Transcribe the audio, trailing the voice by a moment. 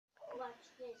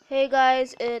Hey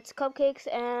guys, it's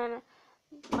Cupcakes and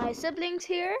my siblings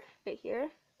here, right here.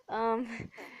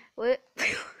 We're,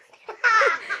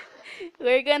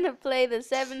 we're gonna play the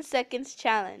 7 seconds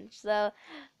challenge. So,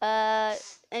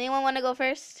 anyone want to go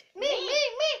first?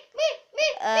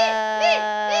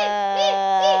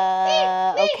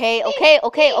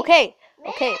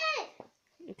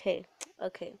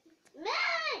 Okay.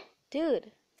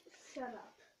 Dude. Shut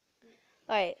up.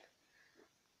 Alright.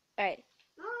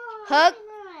 Hug.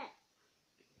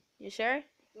 You sure?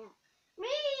 Yeah.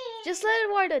 Just let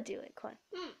Eduardo do it. Come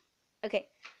on. Okay.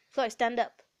 Flor, stand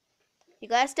up. You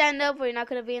gotta stand up or you're not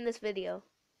gonna be in this video.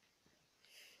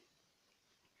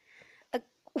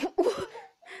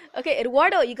 Okay,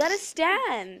 Eduardo, you gotta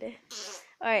stand.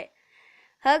 Alright.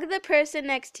 Hug the person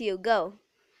next to you. Go.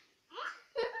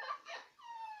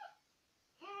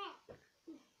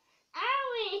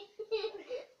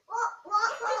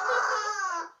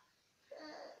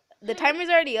 The timer's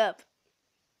already up.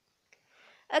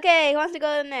 Okay, who wants to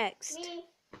go next? Me.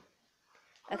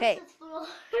 Okay.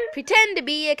 Pretend to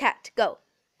be a cat. Go.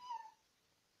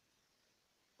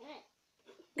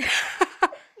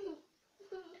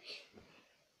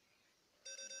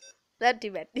 Not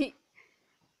too bad.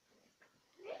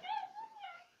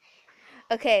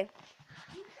 Okay.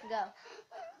 Go.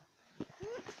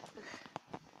 Let's see.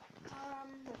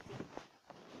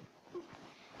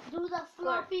 Do the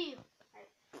floppy.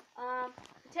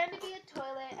 Pretend to be a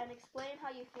toilet and explain how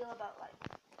you feel about life.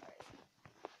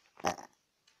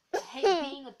 I hate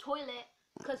being a toilet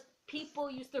because people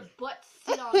use their butts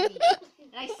sit on me.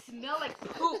 And I smell like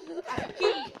poop. I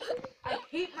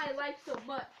hate my life so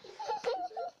much.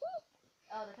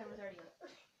 Oh, the timer's already up.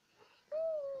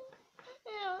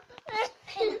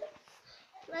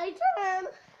 My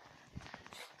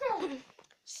turn.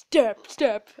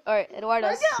 Step. Alright,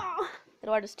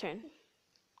 Eduardo's turn.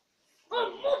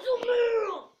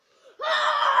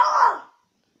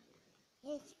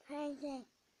 It's present.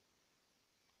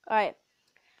 Alright.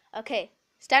 Okay.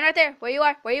 Stand right there. Where you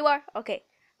are. Okay.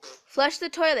 Flush the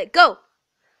toilet. Go.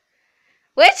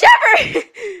 Whichever. You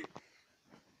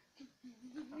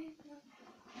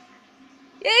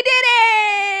did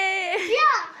it.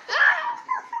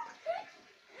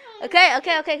 Yeah.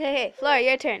 Okay. Flora,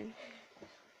 your turn.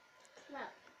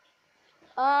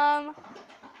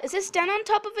 It says stand on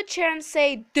top of a chair and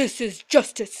say, "This is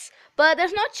justice." But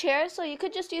there's no chair, so you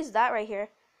could just use that right here.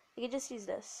 You could just use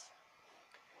this.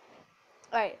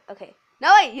 Alright, okay.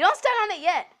 No, wait, you don't stand on it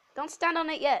yet. Don't stand on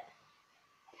it yet.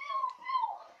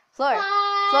 Floor,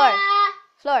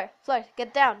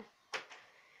 get down.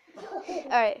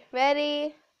 Alright,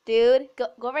 ready? Dude,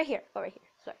 go right here. Floor,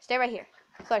 stay right here.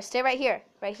 Floor, stay right here.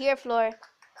 Right here, Floor.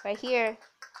 Right here.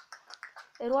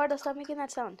 Eduardo, stop making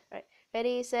that sound. Alright,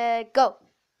 ready, set, go.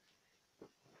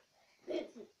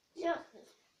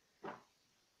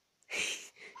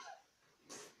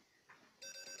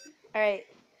 Alright.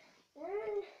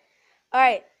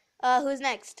 Alright. Who's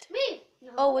next? Me.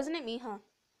 Oh, wasn't it me, huh?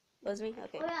 It was me?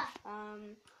 Okay. Oh, yeah.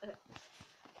 Okay.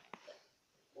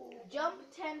 Jump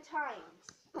 10 times.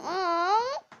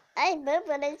 Oh, I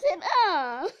remember when I said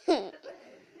oh.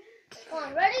 Come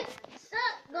on, ready,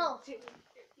 set, go.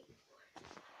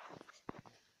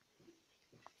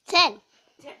 10.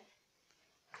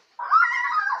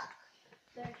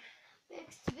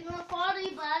 You're gonna fall,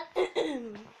 but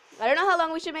I don't know how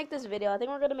long we should make this video. I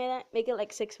think we're gonna make it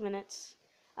like 6 minutes.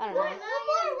 I don't know. One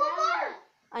more.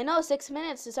 I know, 6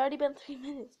 minutes. It's already been 3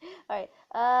 minutes. Alright.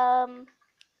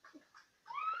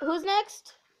 Who's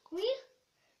next? Me?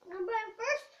 Number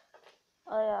first.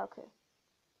 Oh yeah, okay.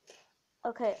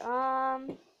 Okay,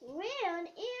 Wear an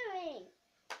earring.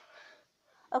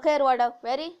 okay, Eduardo.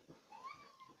 Ready?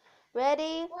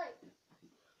 Ready? Wait.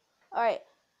 Alright.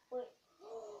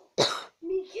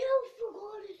 Miguel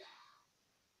forgot it.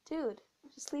 Dude,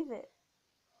 just leave it.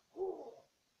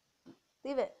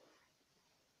 Leave it.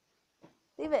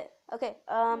 Okay,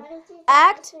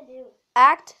 act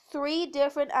 3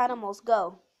 different animals.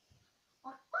 Go.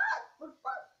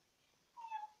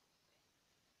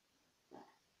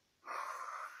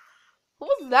 What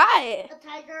was that? A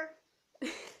tiger.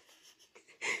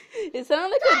 It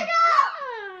sounded like Tiger!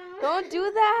 Don't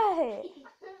do that.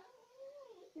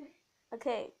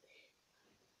 Okay.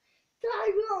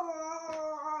 Tiger!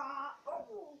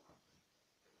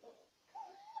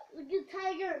 Look at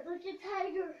tiger! Look at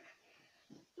tiger!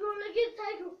 No, look at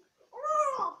tiger!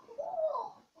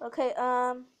 Okay,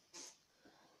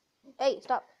 hey,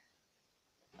 stop.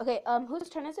 Okay, whose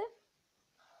turn is it?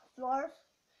 Floor.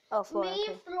 Oh, Flora. Me,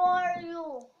 Okay. floor,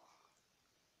 you.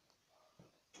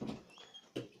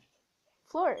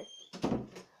 Floor.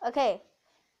 Okay.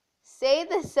 Say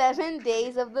the 7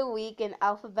 days of the week in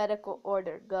alphabetical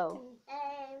order. Go. A,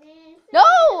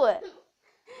 No!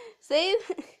 Say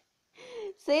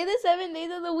say the 7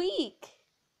 days of the week.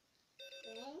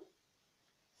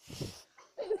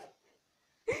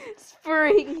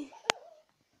 Spring.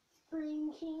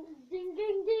 Spring, ding,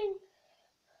 ding, ding.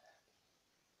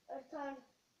 Our time.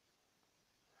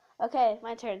 Okay,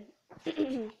 my turn.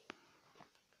 Here,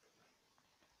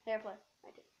 play. My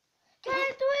turn. Can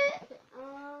I do it? I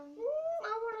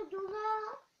want to do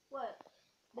that. What?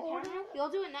 The camera? You'll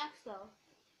do it next, though.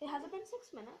 It hasn't been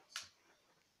 6 minutes.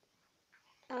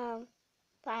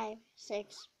 5,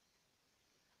 6.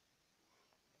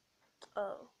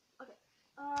 Oh. Okay.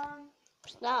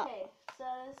 Stop. Okay, so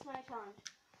this is my challenge.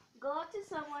 Go up to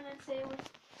someone and say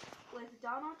with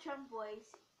Donald Trump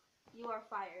voice, "You are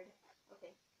fired."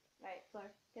 Okay. All right,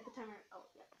 Fleur, get the timer. Oh,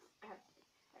 yeah. I have it.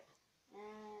 All right.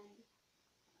 And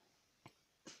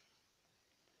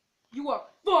you are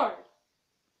fired.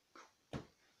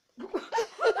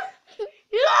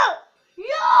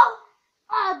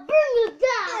 I'll bring you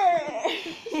down.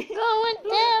 Going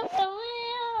down the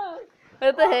hill.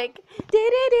 What the heck?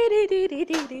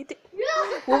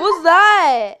 What was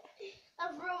that?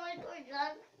 I'm throwing my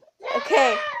gun.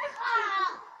 Okay.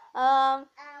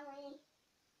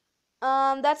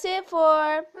 That's it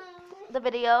for the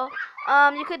video.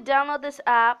 You could download this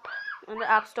app in the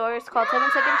App Store. It's called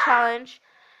 7-Second Challenge.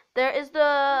 There is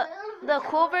the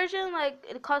cool version, like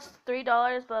it costs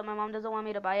 $3, but my mom doesn't want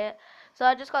me to buy it, so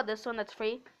I just got this one that's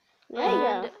free.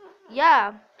 And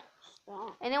yeah.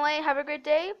 Anyway, have a great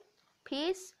day.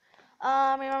 Peace.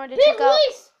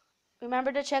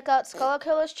 Remember to check out Skull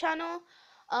Killer's channel.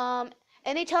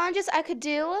 Any challenges I could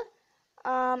do.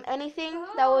 Anything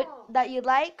that you'd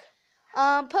like.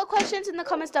 Put questions in the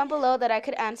comments down below that I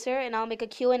could answer, and I'll make a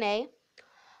Q&A.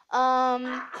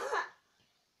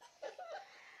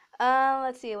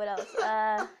 Let's see what else.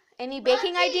 Any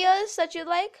baking ideas that you'd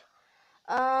like?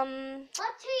 Butt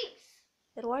cheeks.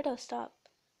 Eduardo, stop.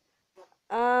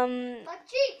 Butt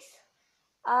cheeks.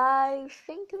 I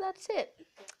think that's it.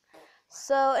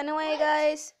 So anyway,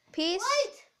 guys, peace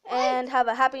and have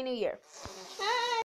a happy new year.